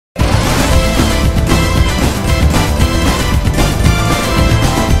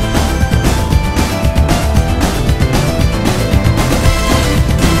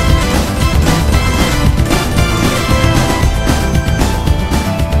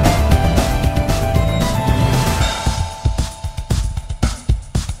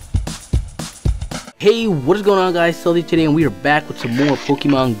Hey, what is going on, guys? Stealthy today, and we are back with some more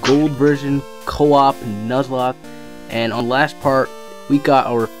Pokemon Gold version co-op Nuzlocke. And on the last part, we got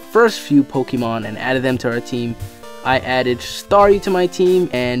our first few Pokemon and added them to our team. I added Staryu to my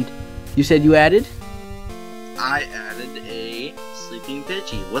team, and you said you added? I added a Sleeping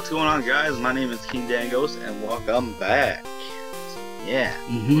Pidgey. What's going on, guys? My name is King Dangos, and welcome back. Yeah,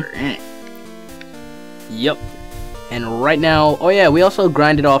 we're in. Yep. And right now, oh yeah, we also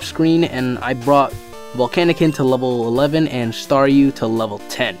grinded off screen, and I brought Volcanican to level 11 and Staryu to level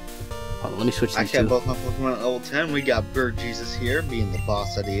 10. Hold on, let me switch these two. I both my Pokemon at level 10. We got Bird Jesus here, being the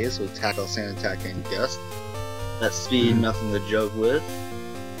boss that he is, with Tackle, Sand Attack, and Gust. That speed, nothing to joke with.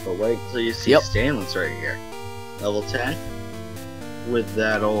 But wait till you see Stanless right here. Level 10. With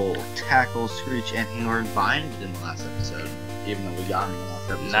that old Tackle, Screech, and he learned Bind in the last episode. Even though we got him in the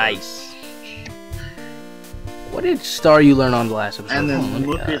last episode. Nice. What did Staryu learn on the last episode? And then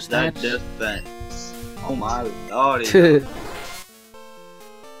look at that defense. Oh my god.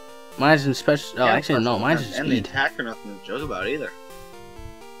 Mine's in special. Oh, yeah, actually, no, mine's in speed. And the attack are nothing to joke about either.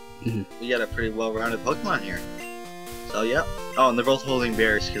 We got a pretty well rounded Pokemon here. So, yep. Oh, and they're both holding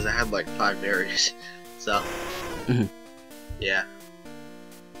berries because I had like 5 berries. So, yeah.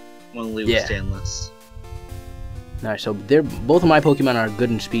 I'm gonna leave with Stanless. Alright, so they're both of my Pokemon are good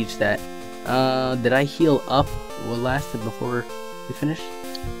in speed stat. Did I heal up what lasted before we finished?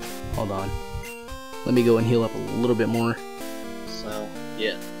 Hold on. Let me go and heal up a little bit more. So,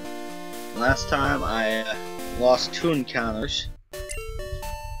 yeah. Last time I lost 2 encounters.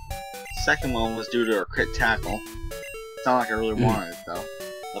 Second one was due to a crit tackle. It's not like I really wanted it though.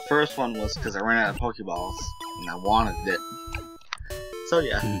 The first one was because I ran out of Pokeballs and I wanted it. So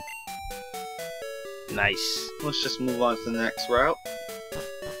yeah. Nice. Let's just move on to the next route.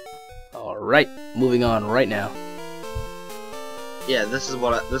 Alright, moving on right now. Yeah, this is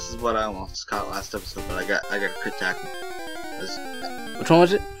what I almost caught last episode, but I got a crit tackle. Which one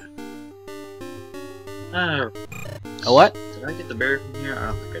was it? A what? Did I get the berry from here? I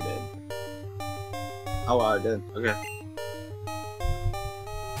don't think I did. Oh, wow, I did. Okay.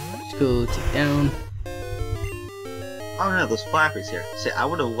 Let's go take down. Oh no, those flappies here. See, I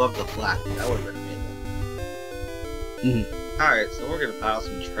would have loved the flappy. That would have been amazing. Alright, so we're gonna battle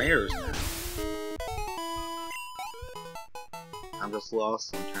some trainers now. I'm just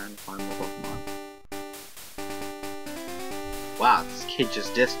lost. I'm trying to find my Pokemon. Wow, this kid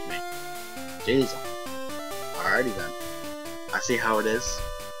just dissed me. Jeez. Alrighty then. I see how it is.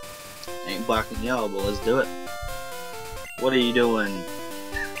 Ain't black and yellow, but let's do it. What are you doing?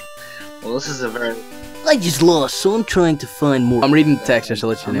 Well, this is a very... I just lost, so I'm trying to find more. I'm reading the text just to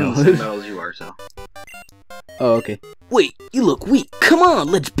let you know. I'm in the same as you are, so. Oh, okay. Wait, you look weak. Come on,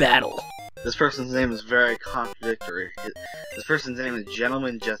 let's battle. This person's name is very contradictory. This person's name is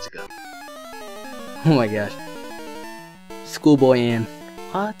Gentleman Jessica. Oh my gosh. Schoolboy Ann.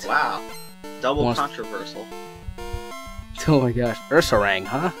 What? Wow. Double controversial. Oh my gosh. Ursaring,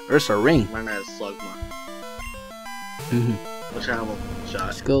 huh? Ursaring. My name is Slugma. Which I almost shot.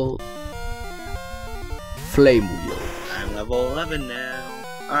 Let's go. Flame Wheel. I'm level 11 now.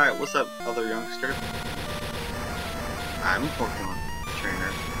 Alright, what's up, other youngster? I'm a Pokemon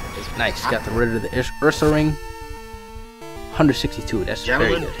trainer. Nice, got rid of the Ursaring. 162, that's very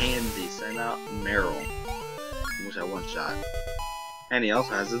good. Gentleman Pansy sent out Meryl, which I one-shot. And he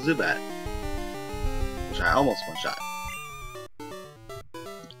also has a Zubat, which I almost one-shot.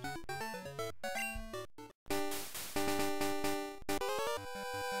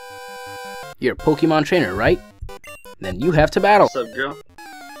 You're a Pokemon trainer, right? Then you have to battle. What's up, girl?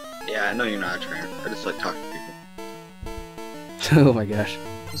 Yeah, I know you're not a trainer. I just like talking to people. Oh my gosh.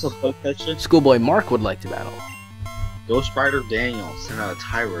 What's up, Pokemon? Schoolboy Mark would like to battle. Ghost Rider Daniel sent out a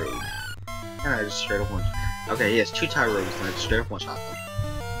Tyrode. And I just straight up one. Okay, he has 2 Tyrodes, and I just straight up one shot them.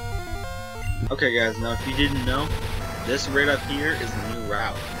 Okay, guys, now if you didn't know, this right up here is the new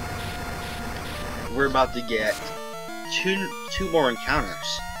route. We're about to get two more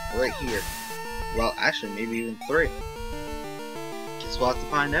encounters right here. Well, actually, maybe even 3. Guess we'll have to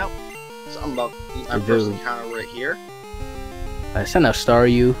find out. So I'm about to get my first encounter right here. I sent out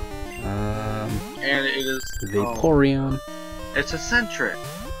Staryu. And it is Vaporeon. It's a Sentret.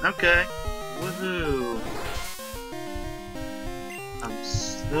 Okay. Woohoo. I'm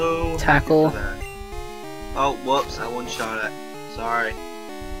so Tackle. happy for that. Oh, whoops! I one-shot it. Sorry.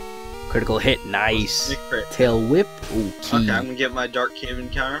 Critical hit. Nice. Tail Whip. Okay. Okay, I'm gonna get my Dark Cave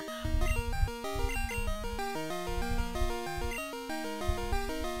encounter.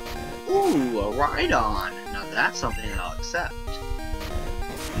 Ooh, a Rhydon. Now that's something that I'll accept.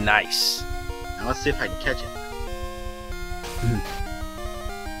 Nice. Now let's see if I can catch it.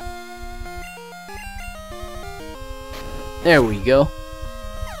 There we go.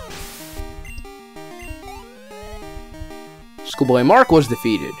 Schoolboy Mark was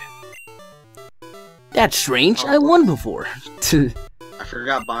defeated. That's strange. I won before. I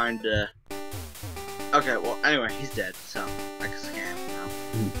forgot Bind. Okay, well, anyway, he's dead, so I guess I can't now.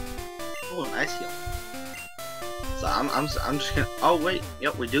 Oh, an ice heal. So I'm just gonna. Oh wait,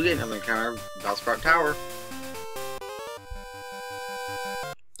 yep, we do get another encounter. Valsprout Tower.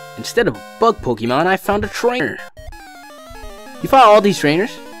 Instead of bug Pokemon, I found a trainer. You fought all these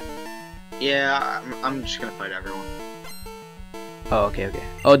trainers? Yeah, I'm just gonna fight everyone. Oh, okay, okay.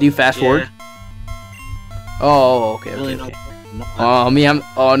 Oh, do you fast forward? Oh, okay, Really okay. no.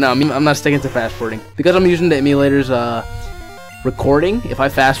 I'm not sticking to fast forwarding because I'm using the emulator's recording. If I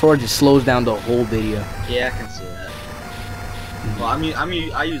fast forward, it slows down the whole video. Yeah, I can see that. Well, I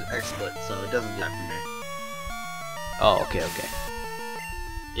use XSplit, so it doesn't do that for me. Oh, okay, okay.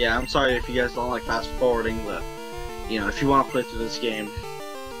 Yeah, I'm sorry if you guys don't like fast forwarding, but you know, if you want to play through this game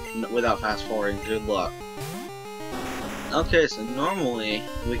without fast forwarding, good luck. Okay, so normally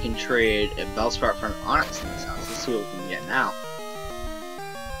we can trade a Bellsprout for an Onyx in this house. Let's see what we can get now.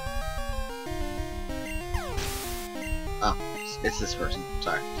 Oh, it's this person.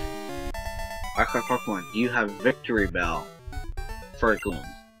 Sorry. Alright, Pokemon, you have Victory Bell for a Gloom.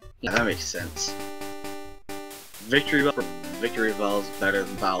 Yeah, that makes sense. Victory Bell is better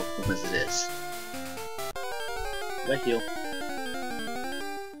than Battle Gloom as it is. That heal.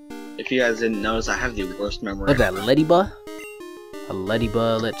 If you guys didn't notice, I have the worst memory. What's that, Ladybug? A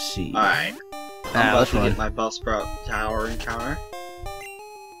Ladybug, let's see. Alright. I'm about to get my Bellsprout Tower encounter.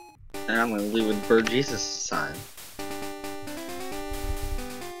 And I'm gonna leave with Bird Jesus this time.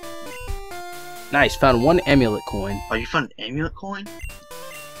 Nice, found one amulet coin. Oh, you found an amulet coin?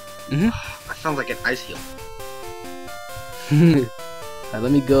 Mm-hmm. I found like an ice heal. Alright,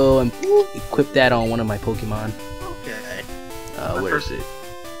 let me go and equip that on one of my Pokemon. Okay. Where is it?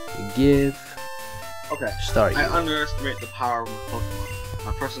 Give. Okay. Start. I underestimate the power of my Pokemon.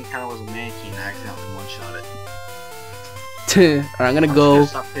 My first encounter was a Mankey and I accidentally one-shot it. Alright, I'm gonna go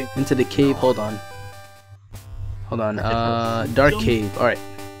gonna into the cave. Hold on. Hold on. Dark Cave. Alright.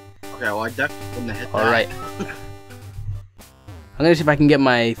 Okay, well I definitely wouldn't have hit that. Alright. I'm gonna see if I can get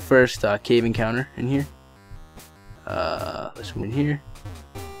my first cave encounter in here. Let's move in here.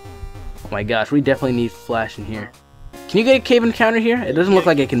 Oh my gosh, we definitely need Flash in here. Can you get a cave encounter here? It doesn't look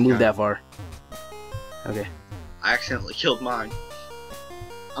like I can move that far. Okay. I accidentally killed mine.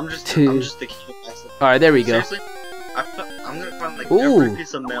 I'm just the kid. Alright, there we go. Seriously? I'm gonna find like every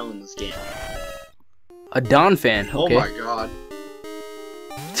piece of mail in this game. A Don fan. Okay. Oh my god.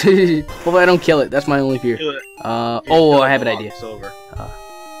 Hope I don't kill it. That's my only fear. I have an idea. Over.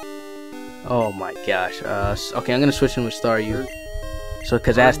 Oh my gosh. Okay, I'm gonna switch in with Staryu. So,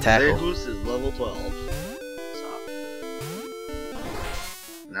 cause that's tackle. Zeus is level 12.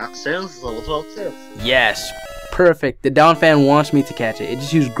 Now Sailus is level 12 too. Yes, perfect. The Down fan wants me to catch it. It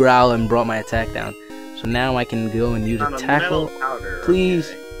just used Growl and brought my attack down. So now I can go and use a tackle. Please.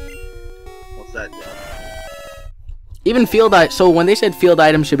 Okay. What's that do? Even field so when they said field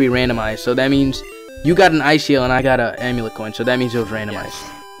items should be randomized, so that means you got an Ice Shield and I got an Amulet Coin, so that means it was randomized. Yes.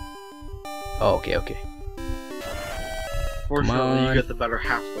 Oh, okay, okay. Fortunately, you get the better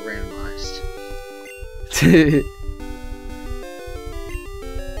half of the randomized.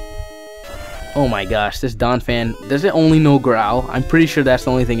 Oh my gosh, this Don fan, does it only know Growl? I'm pretty sure that's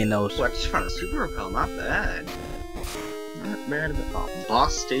the only thing it knows. Oh, I just found a Super Repel, not bad. Not bad at all.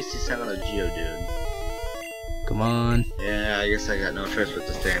 Boss Stacy sent out a Geodude. Come on. Yeah, I guess I got no choice but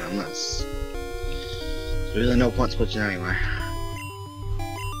to stand on this. There's really no point switching anyway.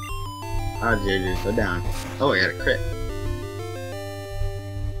 Ah, Geodude, go down. Oh, I got a crit.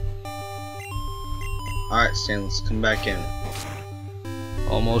 Alright, Stan, let's come back in.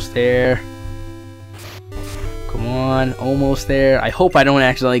 Almost there. Come on, almost there. I hope I don't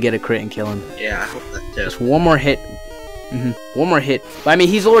accidentally get a crit and kill him. Yeah, I hope that too. Just one more hit. One more hit. But I mean,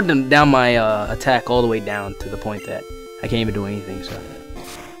 he's lowered down my attack all the way down to the point that I can't even do anything, so.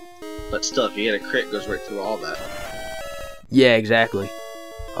 But still, if you get a crit, it goes right through all that. Yeah, exactly.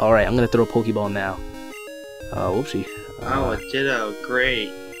 Alright, I'm gonna throw a Pokeball now. Whoopsie. Oh, a Ditto,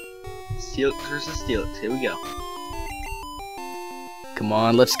 great. Steelix versus Steelix, here we go. Come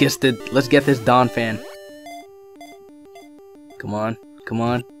on, let's get this Don fan. Come on, come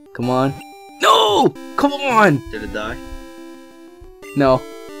on, come on. No! Come on! Did it die? No.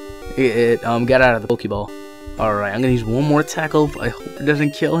 It got out of the Pokeball. Alright, I'm gonna use one more tackle. I hope it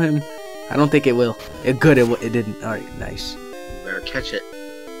doesn't kill him. I don't think it will. It didn't. Alright, nice. You better catch it.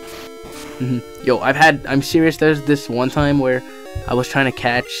 Yo, I'm serious, there's this one time where I was trying to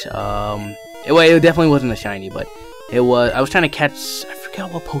catch, it definitely wasn't a shiny, but I was trying to catch, I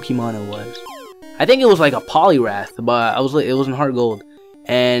forgot what Pokemon it was. I think it was like a Poliwrath, but it was in Heart Gold.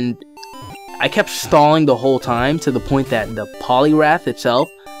 And I kept stalling the whole time to the point that the Poliwrath itself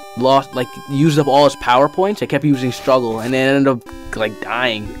used up all its power points. I kept using Struggle, and it ended up like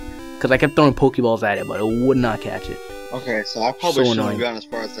dying because I kept throwing Pokeballs at it, but it would not catch it. Okay, so I probably So shouldn't have annoying. gone as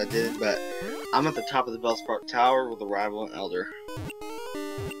far as I did, but I'm at the top of the Bellspark Tower with a rival and Elder.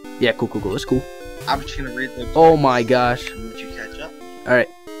 Yeah, cool. It's cool. I'm just gonna read the. Oh my gosh. And let you catch up. All right.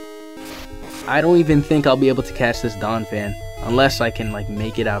 I don't even think I'll be able to catch this Donphan unless I can like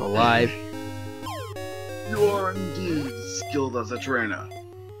make it out alive. You are indeed skilled as a trainer.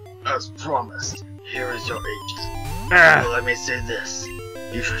 As promised, here is your agent. Ah. So let me say this.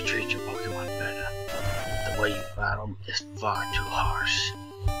 You should treat your Pokemon better. The way you battle them is far too harsh.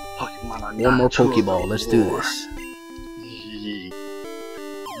 Pokemon are One more Pokeball. Let's do this.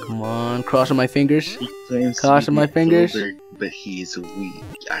 Come on, crossing my fingers. Crossing my fingers. But he's weak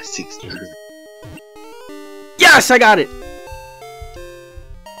at 16. Yes, I got it.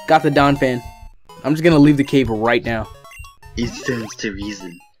 Got the Donphan. I'm just gonna leave the cave right now. It stands to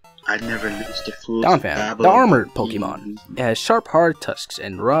reason. I never lose the fool's Donphan, babble the of armored evil. Pokemon. It has sharp, hard tusks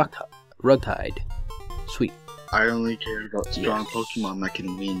and rugged hide. Sweet. I only care about strong Yes. Pokemon that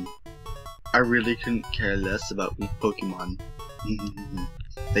can win. I really couldn't care less about weak Pokemon.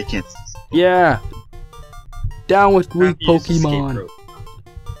 They can't. Yeah. Down with weak Use escape Pokemon. rope.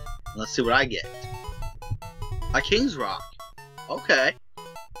 Let's see what I get. A King's Rock. Okay.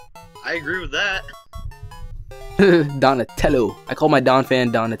 I agree with that. Donatello. I call my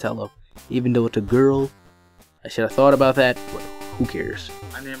Donphan Donatello. Even though it's a girl. I should have thought about that, but who cares?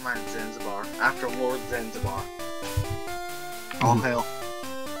 I named mine Zanzibar after Lord Zanzibar. All hail.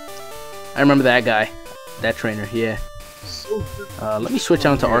 I remember that guy. That trainer, yeah. So Let me switch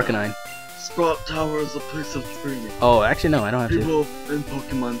on to Arcanine. Sprout Tower is a place of training. Oh, actually no, I don't have to. People and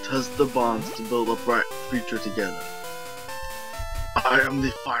Pokemon test the bonds to build a bright future together. I am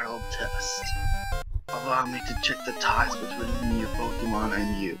the final test. Allow me to check the ties between your Pokemon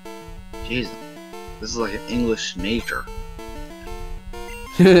and you. Jesus, this is like an English major.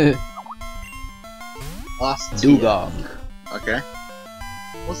 Lost Dugong. Okay.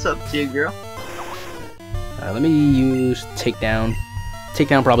 What's up, Tia girl? Let me use Takedown.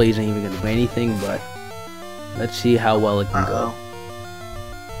 Takedown probably isn't even going to do anything, but let's see how well it can go.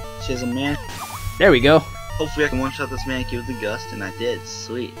 She has a man. There we go. Hopefully I can one-shot this man with the gust, and I did.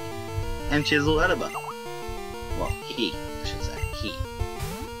 Sweet. And she has a Letterbuck. Well, he, I should say. He.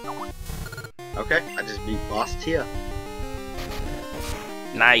 Okay, I just beat Boss Tia.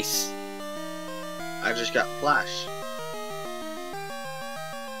 Nice. I just got Flash.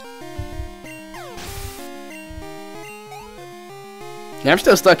 Yeah, I'm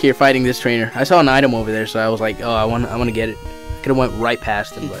still stuck here fighting this trainer. I saw an item over there, so I was like, oh, I want to get it. I could have went right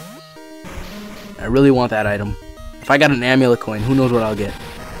past him, but I really want that item. If I got an amulet coin, who knows what I'll get?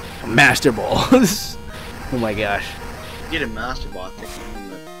 A Master Ball. Oh my gosh. Get a Master Ball, I think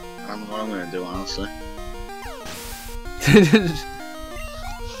I don't know what I'm gonna do, honestly.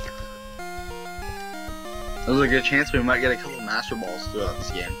 There's a good chance we might get a couple Master Balls throughout this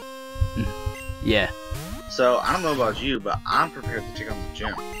game. Yeah. So, I don't know about you, but I'm prepared to check on the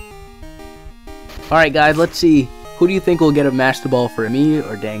gym. Alright guys, let's see. Who do you think will get a Master Ball for me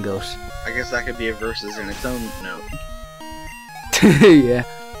or Dangos? I guess that could be a versus in its own note. Yeah.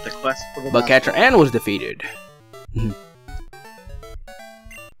 The quest for the But Catcher Ann was defeated.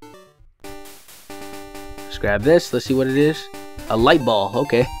 Let's grab this. Let's see what it is. A light ball.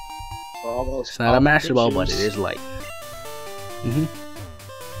 Okay. It's not a Master Ball, but it is light.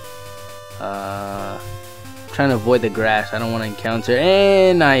 Trying to avoid the grass. I don't want to encounter.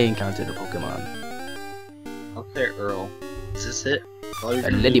 And I encountered a Pokemon. Okay, Earl. Is this it? All you A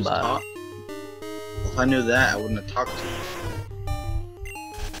can do is Ladybug. talk? If I knew that, I wouldn't have talked to you.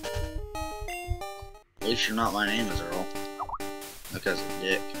 At least you're not my name is Earl. Because of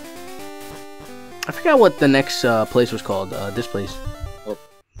Dick. I forgot what the next place was called. This place. Oh.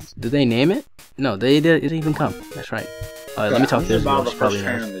 Did they name it? No, they didn't even come. That's right. Let me talk to this girl. the She's first probably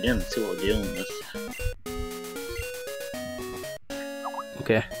trainer nice. in the gym and see what we're dealing with.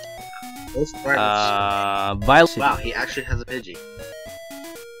 Okay. Those spiders. Violet. Wow, he actually has a Pidgey.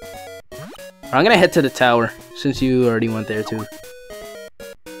 I'm gonna head to the tower since you already went there too.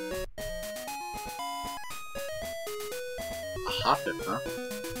 A Hoppip, huh?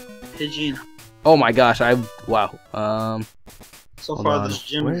 Pidgey and Oh my gosh! Wow. so Hold far on. this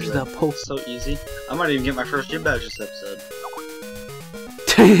gym Where's is the poke? so easy. I might even get my first gym badge this episode.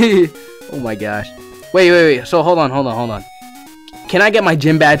 Oh my gosh. Wait. So hold on. Can I get my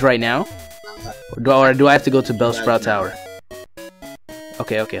gym badge right now? Or do I have to go to Bellsprout Tower?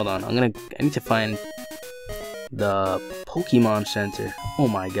 Okay, hold on. I need to find the Pokemon Center. Oh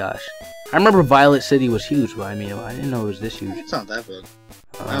my gosh. I remember Violet City was huge, but I mean, I didn't know it was this huge. It's not that big.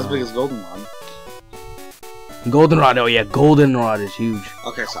 Not as big as Goldenrod. Goldenrod, oh yeah, Goldenrod is huge.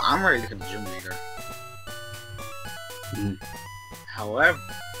 Okay, so I'm ready to become Gym Leader. However,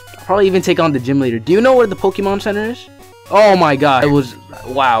 I'll probably even take on the Gym Leader. Do you know where the Pokemon Center is? Oh my god, it was...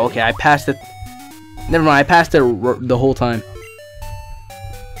 Wow, okay, I passed it. Never mind, I passed it the whole time.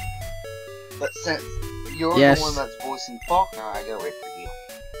 But since you're the one that's voicing Faulkner, I gotta wait for you.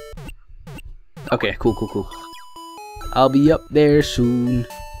 Okay, cool. I'll be up there soon.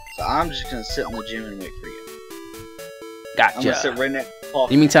 So I'm just gonna sit in the gym and wait for you. Gotcha. I'm gonna sit right next to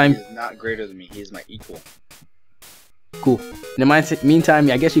Faulkner. In the meantime, he is not greater than me. He is my equal. Cool. In the meantime,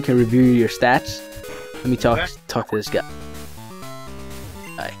 I guess you can review your stats. Let me talk to this guy.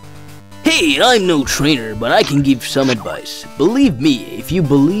 Hi. Hey, I'm no trainer, but I can give some advice. Believe me, if you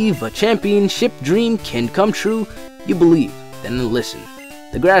believe a championship dream can come true, you believe, then listen.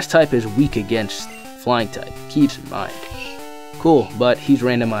 The grass type is weak against flying type. Keeps in mind. Cool, but he's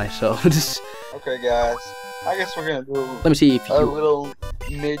randomized, so just... Okay, guys. I guess we're gonna do let me see if a little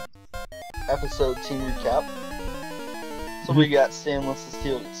mid-episode team recap. So we got Stainless and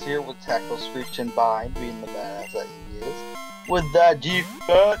Steel here with Tackle, Screech, and Bind being the badass that he is. With that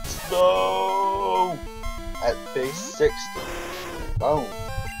defense, though, at base 60. Boom.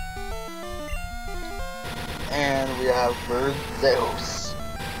 And we have Bird Zeus.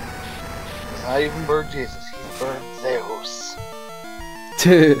 He's not even Bird Jesus, he's Bird Zeus.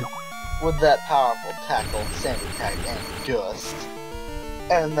 With that powerful tackle, Sandy Tag, and Gust.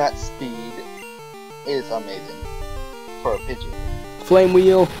 And that speed is amazing for a Pidgeot. Flame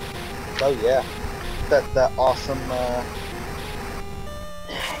Wheel. Oh yeah. That awesome,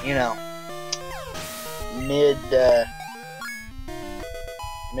 you know, mid-episode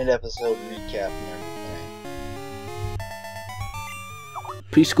recap and everything.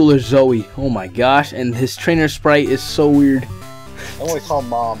 Preschooler Zoe. Oh my gosh, and his trainer sprite is so weird. I'm gonna call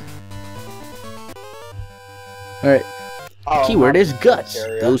Mom. Alright. Oh, Keyword is guts.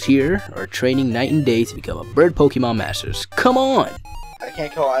 Those here are training night and day to become a bird Pokemon masters. Come on! I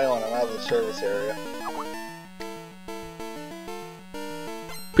can't call Island, I'm out of the service area.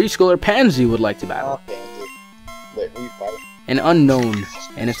 Preschooler Pansy would like to battle. Oh, Pansy. Wait, who you fighting? An unknown,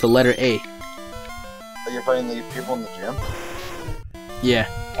 and it's the letter A. Are you fighting the people in the gym? Yeah.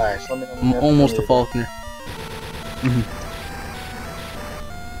 Alright, so let me I'm almost a Faulkner. In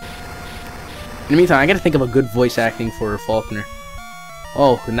the meantime, I gotta think of a good voice acting for Faulkner.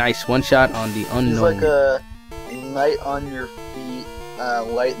 Oh, nice. One shot on the unknown. He's like a light on your feet,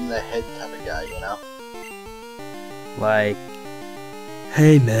 light in the head type of guy, you know? Like,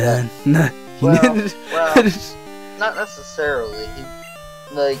 hey man. Well, not necessarily.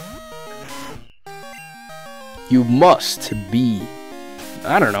 Like, you must be.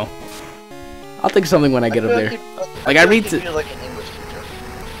 I don't know. I'll think of something when I get up there. Like I read to like an English teacher.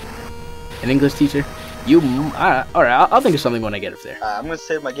 An English teacher. Alright. I'll think of something when I get up there. I'm gonna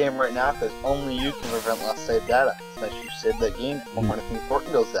save my game right now because only you can prevent lost save data. Since you saved that game, before anything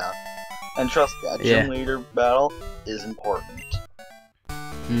important goes down. And trust me, a gym leader battle is important.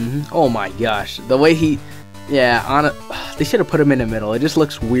 Oh my gosh, the way he, they should have put him in the middle. It just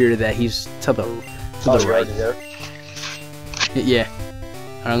looks weird that he's to the right. There. Yeah,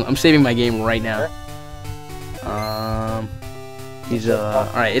 I'm saving my game right now. He's all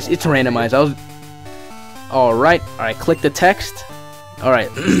right. It's randomized. All right. Click the text. All right.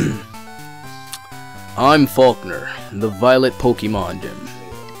 I'm Faulkner, the Violet Pokemon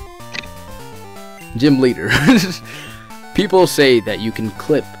Gym Leader. People say that you can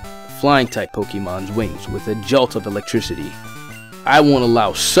clip flying-type Pokemon's wings with a jolt of electricity. I won't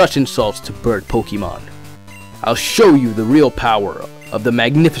allow such insults to bird Pokemon. I'll show you the real power of the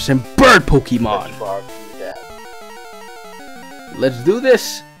magnificent bird Pokemon. Let's do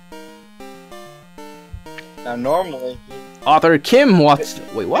this. Now, normally, Author Kim wants.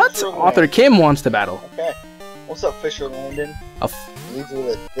 Wait, what? Author Kim wants to battle. Okay. What's up, Fisher Landon? A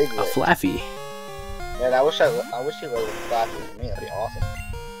Flaffy. Man, I wish he let Flaffy for me. That'd be awesome.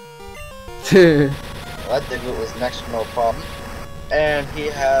 That Diglett was next to no problem. And he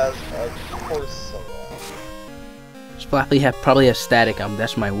has, of course, Flaffy probably has static.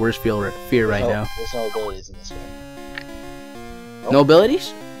 That's my worst fear right now. There's no abilities in this game. Nope. No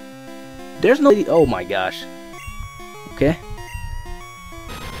abilities? There's no. Oh my gosh. Okay.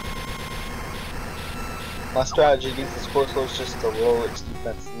 My strategy against this course was just to lower its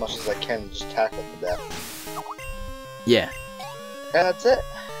defense as much as I can and just tackle it to death. Yeah. And that's it.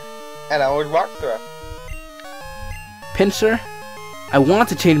 And I would rock throw. Pinsir. I want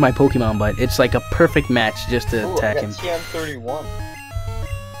to change my Pokemon, but it's like a perfect match just to attack him. TM31.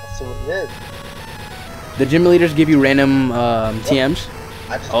 That's what it is. The gym leaders give you random TMs.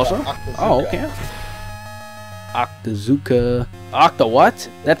 Also? Oh, okay. Octazooka. Octa what?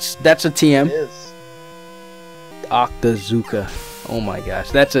 That's a TM. It is. Octazooka. Oh my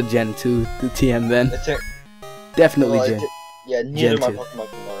gosh, that's a Gen 2 the TM then. Definitely Gen. Yeah, neither of my Pokemon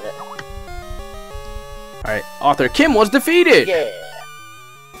can learn it. Alright, Author Kim was defeated! Yeah!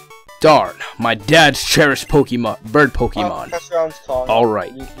 Darn, my dad's cherished Pokemon, bird Pokemon.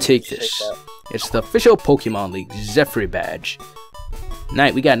 Alright, take this. It's the official Pokemon League Zephyr badge.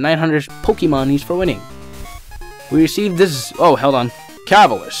 We got 900 Pokemonies for winning. We received this. Oh, hold on.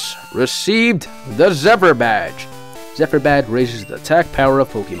 Cavalis received the Zephyr badge. Zephyr badge raises the attack power of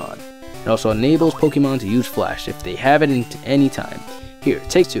Pokemon. It also enables Pokemon to use Flash if they have it in any time. Here,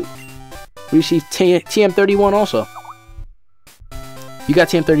 take 2. We received TM31 also. You got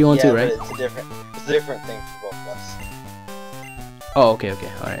TM31 too, right? It's a different thing for both of us. Oh, okay,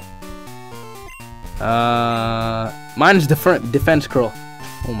 alright. Mine is defense curl.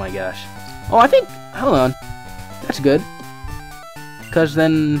 Oh my gosh. Oh, I think. Hold on. That's good. Cause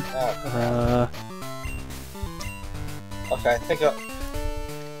then. Okay, I think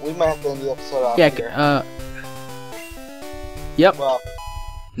we might have to end the episode off here. Yep. Well,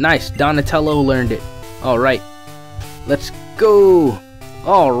 nice. Donatello learned it. Alright. Let's go.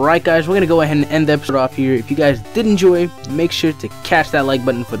 Alright guys, we're gonna go ahead and end the episode off here. If you guys did enjoy, make sure to catch that like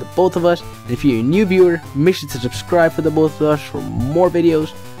button for the both of us. And if you're a new viewer, make sure to subscribe for the both of us for more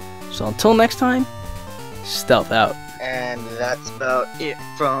videos. So until next time, stealth out. And that's about it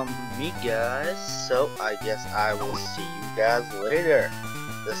from me, guys. So I guess I will see you guys later.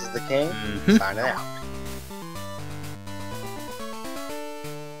 This is the King, signing out.